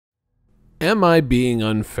Am I being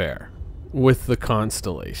unfair with the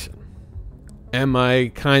Constellation? Am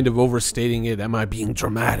I kind of overstating it? Am I being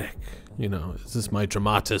dramatic? You know, is this my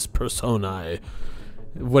dramatis personae?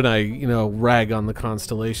 When I, rag on the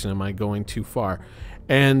Constellation, am I going too far?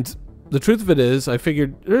 And the truth of it is, I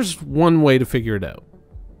figured there's one way to figure it out.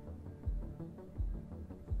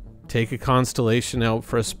 Take a Constellation out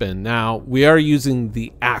for a spin. Now, we are using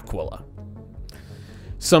the Aquila.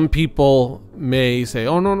 Some people may say,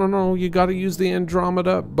 oh, no, you got to use the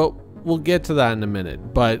Andromeda, but we'll get to that in a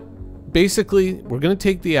minute. But basically, we're going to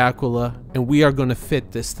take the Aquila, and we are going to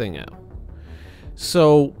fit this thing out.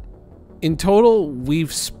 So, in total,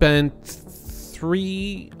 we've spent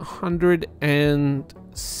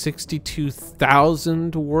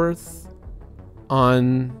 $362,000 worth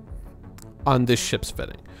on this ship's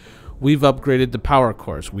fitting. We've upgraded the power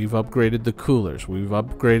cores. We've upgraded the coolers. We've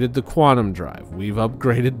upgraded the quantum drive. We've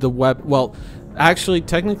upgraded the Well, actually,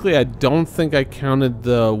 technically, I don't think I counted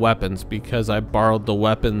the weapons because I borrowed the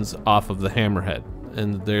weapons off of the Hammerhead.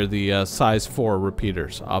 And they're the size 4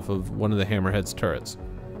 repeaters off of one of the Hammerhead's turrets.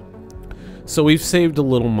 So we've saved a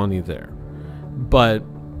little money there. But,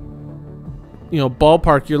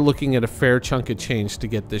 ballpark, you're looking at a fair chunk of change to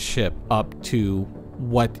get this ship up to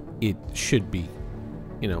what it should be.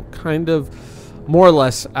 Kind of more or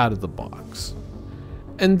less out of the box.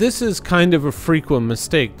 And this is kind of a frequent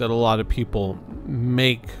mistake that a lot of people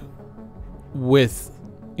make with,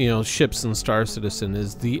 ships in Star Citizen,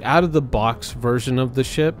 is the out of the box version of the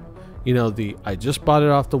ship. I just bought it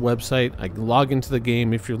off the website. I log into the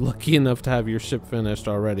game if you're lucky enough to have your ship finished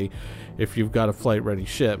already, if you've got a flight ready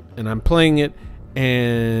ship, and I'm playing it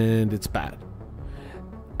and it's bad.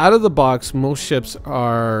 Out of the box, most ships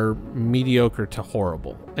are mediocre to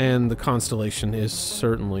horrible, and the Constellation is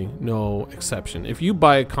certainly no exception. If you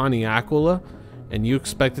buy a Connie Aquila and you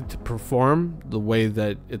expect it to perform the way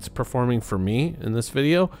that it's performing for me in this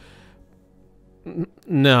video,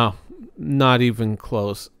 no, not even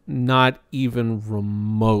close. Not even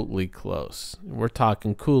remotely close. We're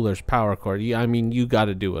talking coolers, power core. I mean, you got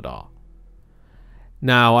to do it all.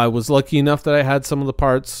 Now, I was lucky enough that I had some of the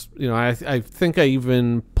parts. I think I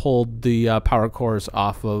even pulled the power cores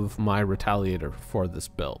off of my Retaliator for this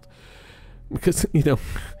build. Because,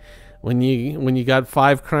 when you got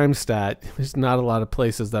 5 crime stat, there's not a lot of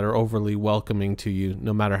places that are overly welcoming to you,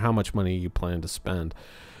 no matter how much money you plan to spend.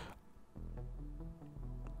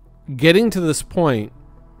 Getting to this point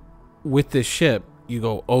with this ship, you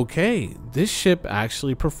go, okay, this ship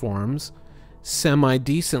actually performs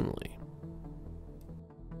semi-decently.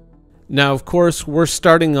 Now, of course, we're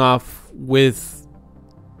starting off with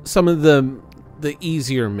some of the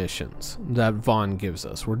easier missions that Vaughn gives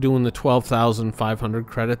us. We're doing the 12,500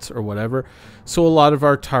 credits or whatever. So a lot of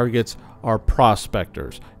our targets are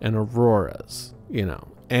prospectors and auroras,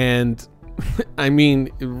 And I mean,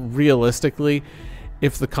 realistically,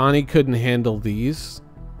 if the Connie couldn't handle these,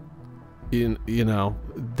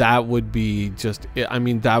 that would be just,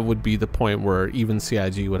 that would be the point where even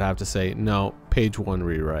CIG would have to say, no, page 1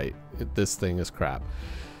 rewrite. This thing is crap.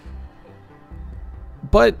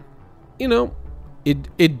 But,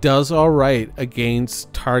 it does all right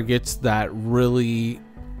against targets that really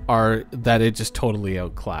are, that it just totally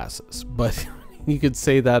outclasses. But you could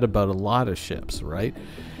say that about a lot of ships, right?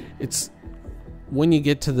 It's when you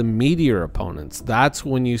get to the meatier opponents, that's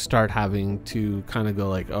when you start having to kind of go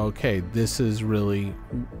like, okay, this is really,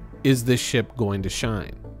 is this ship going to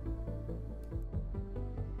shine?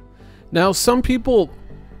 Now, some people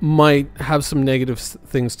might have some negative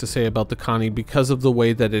things to say about the Connie because of the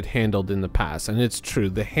way that it handled in the past. And it's true.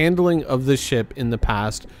 The handling of the ship in the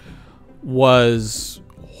past was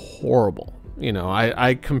horrible.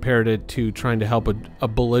 I compared it to trying to help a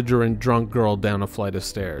belligerent drunk girl down a flight of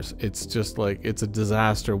stairs. It's just like, it's a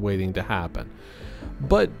disaster waiting to happen.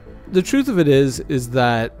 But the truth of it is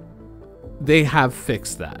that they have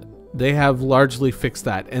fixed that. They have largely fixed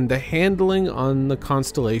that. And the handling on the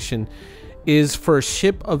Constellation is, for a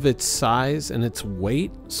ship of its size and its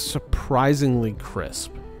weight, surprisingly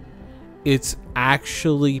crisp. It's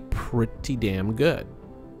actually pretty damn good.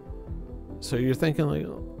 So you're thinking like,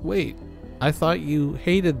 wait, I thought you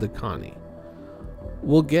hated the Connie.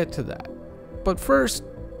 We'll get to that. But first,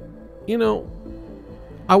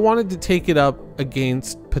 I wanted to take it up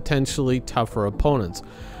against potentially tougher opponents.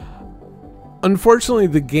 Unfortunately,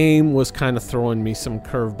 the game was kind of throwing me some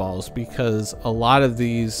curveballs because a lot of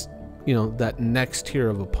these, that next tier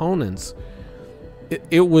of opponents,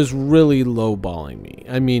 it was really lowballing me.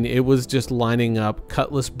 I mean, it was just lining up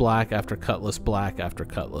Cutlass Black after Cutlass Black after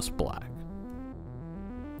Cutlass Black.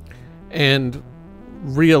 And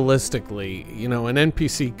realistically, an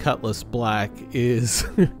NPC Cutlass Black is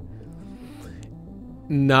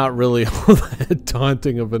not really all that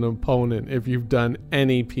daunting of an opponent if you've done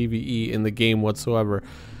any PvE in the game whatsoever.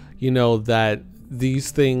 You know that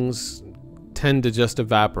these things tend to just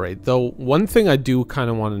evaporate. Though one thing I do kind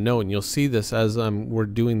of want to know, and you'll see this as we're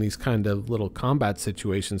doing these kind of little combat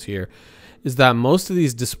situations here, is that most of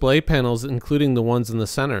these display panels, including the ones in the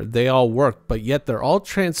center, they all work, but yet they're all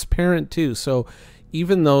transparent too. So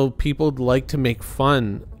even though people like to make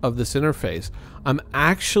fun of this interface,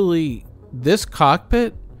 this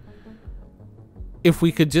cockpit, if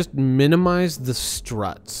we could just minimize the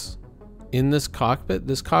struts in this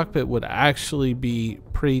cockpit would actually be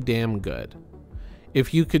pretty damn good. If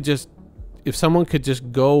someone could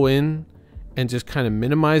just go in and just kind of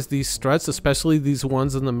minimize these struts, especially these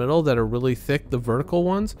ones in the middle that are really thick, the vertical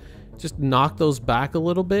ones, just knock those back a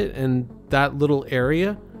little bit, and that little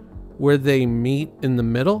area where they meet in the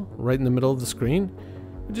middle, right in the middle of the screen,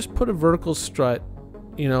 just put a vertical strut,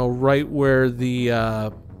 you know, right where the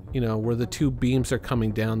where the two beams are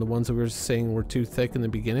coming down, the ones that we were saying were too thick in the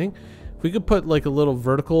beginning. If we could put like a little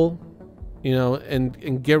vertical, you know,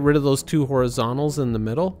 and get rid of those two horizontals in the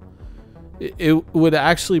middle, it would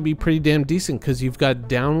actually be pretty damn decent, because you've got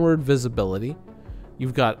downward visibility,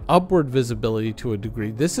 you've got upward visibility to a degree.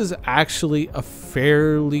 This is actually a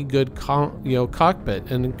fairly good cockpit,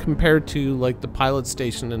 and compared to like the pilot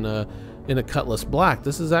station in a Cutlass Black,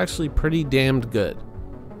 this is actually pretty damned good.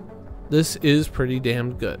 This is pretty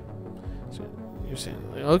damned good. So you're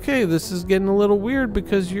saying, like, okay, this is getting a little weird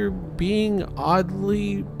because you're being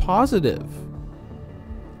oddly positive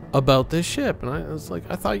about this ship. And I was like,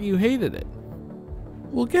 I thought you hated it.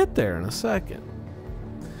 We'll get there in a second.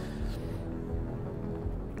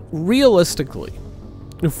 Realistically,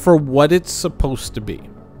 for what it's supposed to be,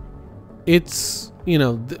 it's, you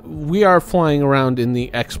know, we are flying around in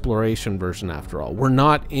the exploration version after all. We're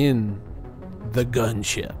not in the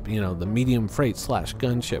gunship, you know, the medium freight /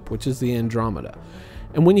 gunship, which is the Andromeda.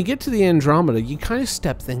 And when you get to the Andromeda, you kind of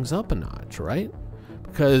step things up a notch, right?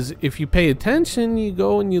 Because if you pay attention, you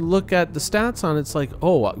go and you look at the stats on it, it's like,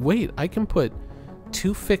 oh, wait, I can put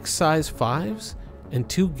 2 fixed size 5s and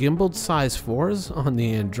 2 gimbaled size 4s on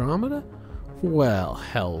the Andromeda? Well,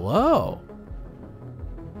 hello.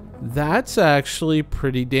 That's actually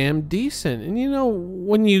pretty damn decent. And you know,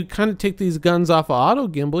 when you kind of take these guns off of auto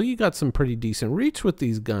gimbal, you got some pretty decent reach with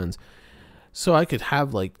these guns. So I could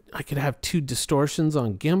have 2 distortions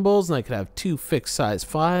on gimbals, and I could have 2 fixed size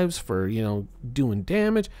 5s for, you know, doing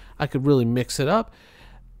damage. I could really mix it up.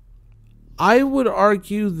 I would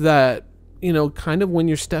argue that, you know, kind of when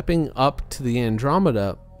you're stepping up to the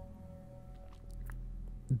Andromeda,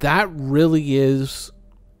 that really is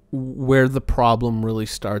where the problem really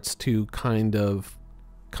starts to kind of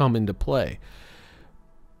come into play.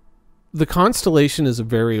 The Constellation is a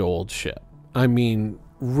very old ship. I mean,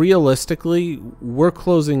 realistically, we're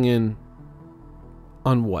closing in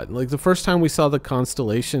on what? Like the first time we saw the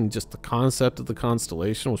Constellation, just the concept of the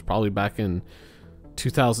Constellation was probably back in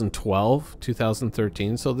 2012,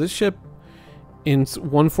 2013. So this ship, in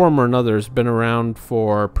one form or another, has been around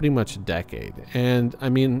for pretty much a decade. And I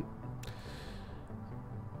mean,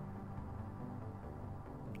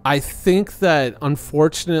 I think that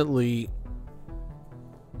unfortunately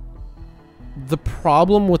the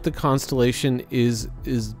problem with the Constellation is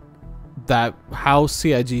that how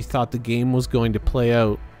CIG thought the game was going to play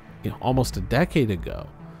out, you know, almost a decade ago,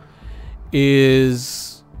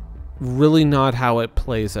 is really not how it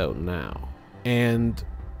plays out now. And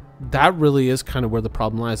that really is kind of where the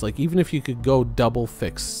problem lies. Like, even if you could go double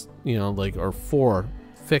fix, you know, like, or 4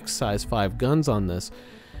 fixed size 5 guns on this,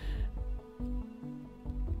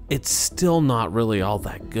 it's still not really all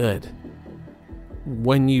that good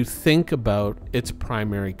when you think about its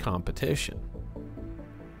primary competition.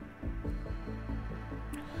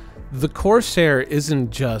 The Corsair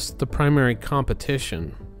isn't just the primary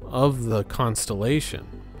competition of the Constellation.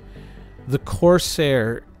 The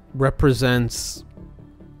Corsair represents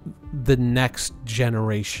the next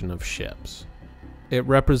generation of ships. It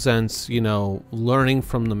represents, you know, learning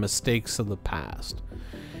from the mistakes of the past.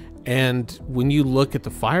 And when you look at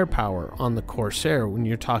the firepower on the Corsair, when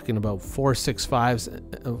you're talking about 4 fixed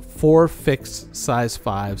size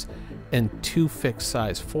 5s and 2 fixed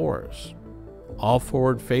size 4s, all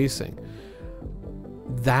forward facing,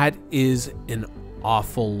 that is an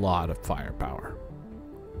awful lot of firepower.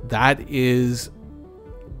 That is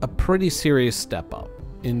a pretty serious step up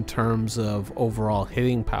in terms of overall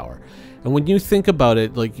hitting power. And when you think about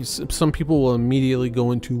it, like, some people will immediately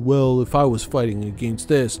go into, well, if I was fighting against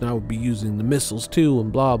this, and I would be using the missiles too,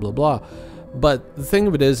 and blah, blah, blah. But the thing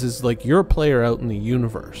of it is like, you're a player out in the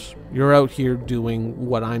universe. You're out here doing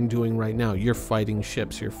what I'm doing right now. You're fighting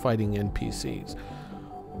ships, you're fighting NPCs.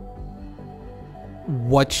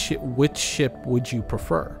 which ship would you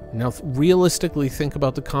prefer? Now, realistically, think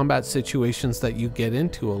about the combat situations that you get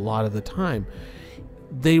into a lot of the time.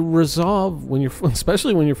 They resolve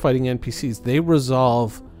especially when you're fighting NPCs, they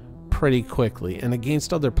resolve pretty quickly. And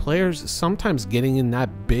against other players, sometimes getting in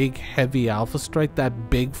that big, heavy alpha strike, that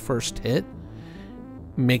big first hit,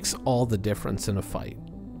 makes all the difference in a fight.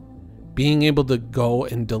 Being able to go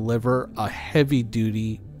and deliver a heavy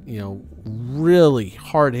duty, really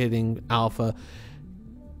hard hitting alpha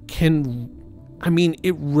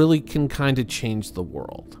it really can kind of change the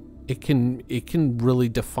world. It can really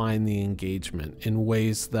define the engagement in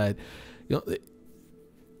ways that,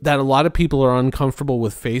 that a lot of people are uncomfortable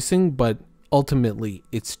with facing, but ultimately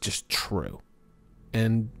it's just true.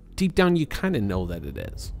 And deep down, you kind of know that it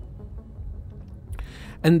is.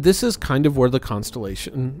 And this is kind of where the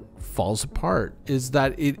Constellation falls apart, is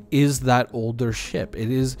that it is that older ship.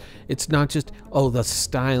 It's not just, oh, the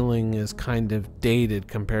styling is kind of dated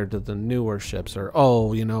compared to the newer ships, or,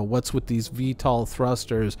 oh, what's with these VTOL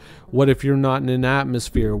thrusters? What if you're not in an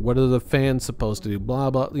atmosphere? What are the fans supposed to do?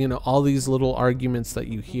 Blah, blah, all these little arguments that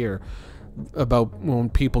you hear about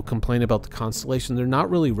when people complain about the Constellation. They're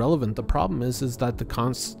not really relevant. The problem is that the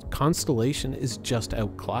Constellation is just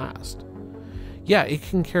outclassed. Yeah, it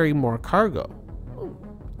can carry more cargo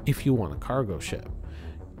if you want a cargo ship.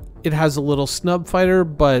 It has a little snub fighter,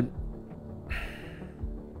 but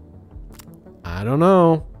I don't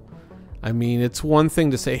know. I mean, it's one thing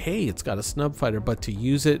to say, hey, it's got a snub fighter, but to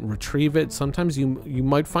use it and retrieve it, sometimes you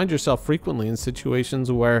might find yourself frequently in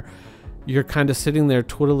situations where you're kind of sitting there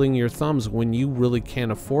twiddling your thumbs when you really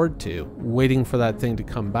can't afford to, waiting for that thing to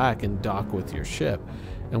come back and dock with your ship.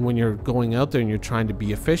 And when you're going out there and you're trying to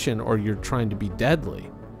be efficient, or you're trying to be deadly,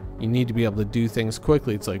 you need to be able to do things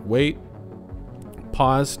quickly. It's like, wait,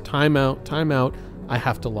 pause, time out. I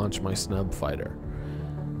have to launch my snub fighter.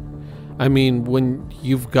 I mean, when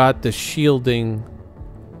you've got the shielding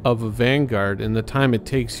of a Vanguard and the time it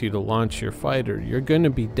takes you to launch your fighter, you're going to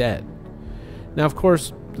be dead. Now, of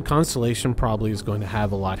course, the Constellation probably is going to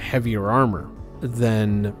have a lot heavier armor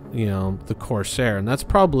than, the Corsair. And that's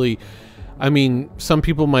probably... I mean, some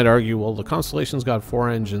people might argue, well, the Constellation's got 4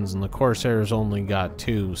 engines and the Corsair's only got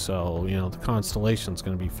 2, so, the Constellation's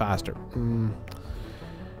going to be faster.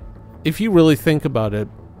 If you really think about it,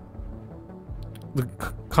 the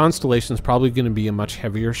Constellation's probably going to be a much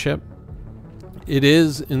heavier ship. It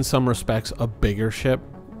is, in some respects, a bigger ship,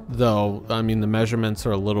 though, I mean, the measurements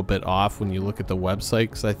are a little bit off when you look at the website,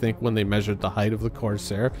 because I think when they measured the height of the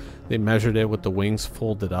Corsair, they measured it with the wings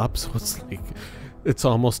folded up, so it's like... It's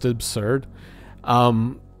almost absurd. I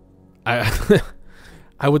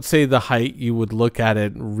would say the height, you would look at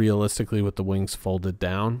it realistically with the wings folded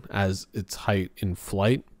down as its height in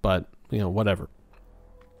flight, but, whatever.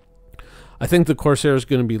 I think the Corsair is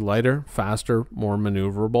going to be lighter, faster, more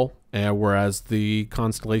maneuverable, whereas the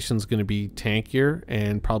Constellation is going to be tankier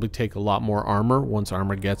and probably take a lot more armor once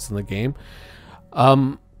armor gets in the game.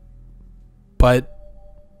 But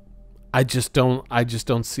I just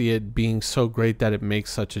don't see it being so great that it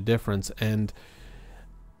makes such a difference. And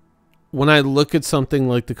when I look at something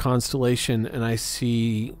like the Constellation and I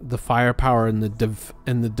see the firepower and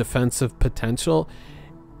the defensive potential,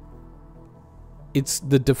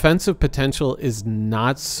 the defensive potential is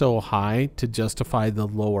not so high to justify the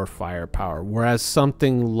lower firepower. Whereas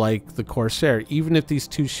something like the Corsair, even if these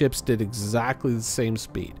two ships did exactly the same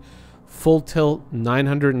speed, full tilt,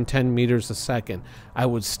 910 meters a second, I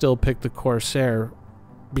would still pick the Corsair,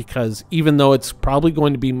 because even though it's probably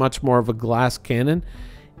going to be much more of a glass cannon,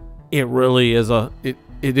 it really is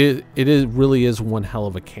really is one hell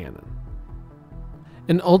of a cannon.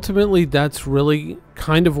 And ultimately, that's really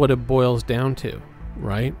kind of what it boils down to,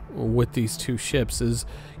 right? With these two ships is,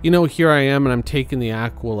 here I am and I'm taking the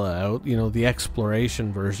Aquila out, the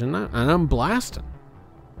exploration version, and I'm blasting.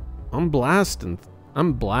 I'm blasting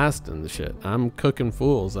the shit. I'm cooking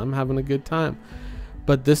fools. I'm having a good time.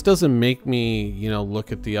 But this doesn't make me,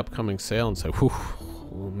 look at the upcoming sale and say, whew,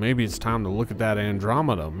 maybe it's time to look at that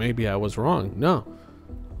Andromeda. Maybe I was wrong. No.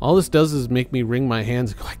 All this does is make me wring my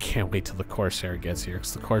hands and go, I can't wait till the Corsair gets here,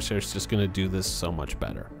 because the Corsair is just going to do this so much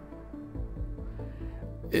better.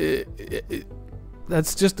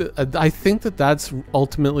 That's just, I think that's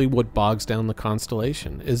ultimately what bogs down the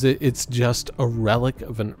Constellation. It's just a relic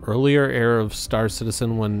of an earlier era of Star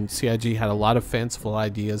Citizen, when CIG had a lot of fanciful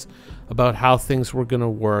ideas about how things were going to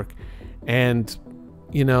work. And,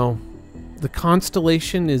 the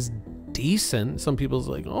Constellation is decent. Some people's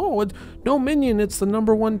like, oh, no minion, it's the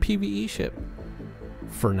 #1 PvE ship.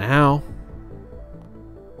 For now.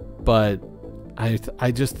 But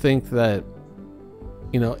I just think that,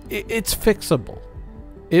 it's fixable.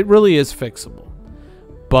 It really is fixable.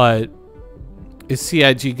 But is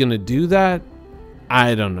CIG going to do that?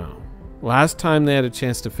 I don't know. Last time they had a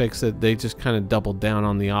chance to fix it, they just kind of doubled down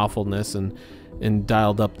on the awfulness and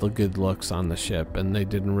dialed up the good looks on the ship, and they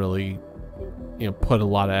didn't really, you know, put a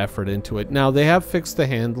lot of effort into it. Now they have fixed the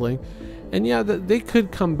handling, and yeah, they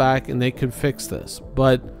could come back and they could fix this,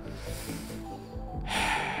 but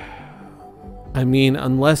I mean,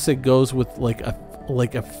 unless it goes with like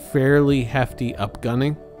a fairly hefty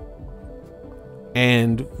upgunning,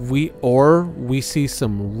 and we see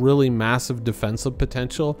some really massive defensive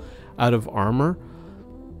potential out of armor.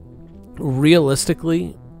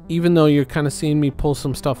 Realistically, even though you're kind of seeing me pull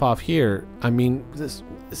some stuff off here, I mean, this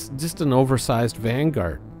is just an oversized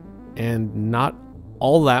Vanguard and not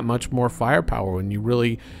all that much more firepower when you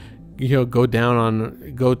really, you know, go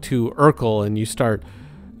to Urkel and you start,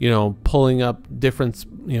 you know, pulling up different,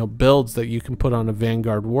 you know, builds that you can put on a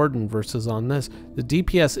Vanguard Warden versus on this. The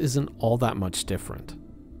DPS isn't all that much different.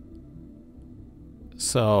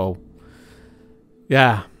 So,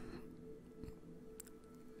 yeah.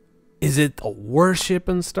 Is it the worst ship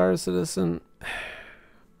in Star Citizen?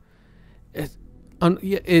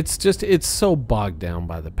 It's just, it's so bogged down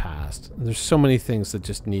by the past. There's so many things that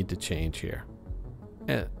just need to change here.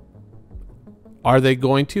 Are they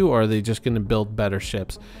going to, or are they just going to build better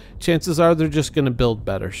ships? Chances are they're just going to build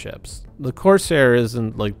better ships. The Corsair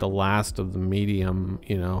isn't like the last of the medium,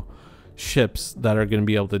 you know, ships that are going to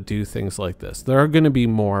be able to do things like this. There are going to be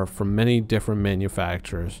more from many different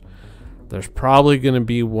manufacturers. There's probably going to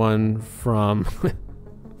be one from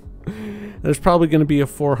there's probably going to be a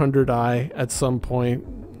 400i at some point,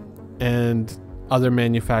 and other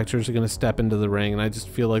manufacturers are going to step into the ring, and I just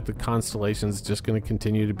feel like the Constellation is just going to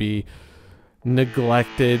continue to be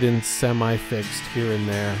neglected and semi-fixed here and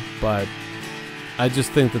there. But I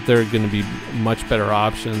just think that there are going to be much better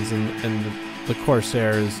options, and the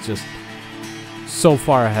Corsair is just so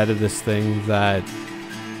far ahead of this thing that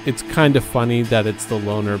it's kind of funny that it's the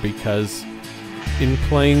loner, because in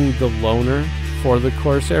playing the loner for the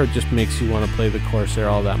Corsair, it just makes you want to play the Corsair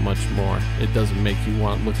all that much more. It doesn't make you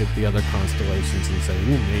want to look at the other constellations and say,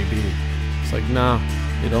 ooh, maybe. It's like, nah,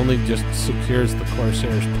 it only just secures the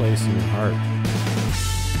Corsair's place in your heart.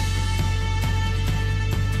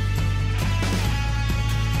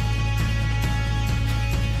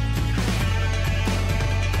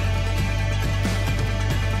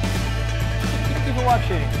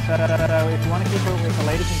 Watching. So if you want to keep up with the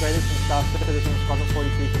latest and greatest in Star Citizen Squadron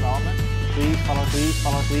 42's development, please follow us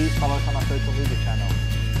on our social media channel.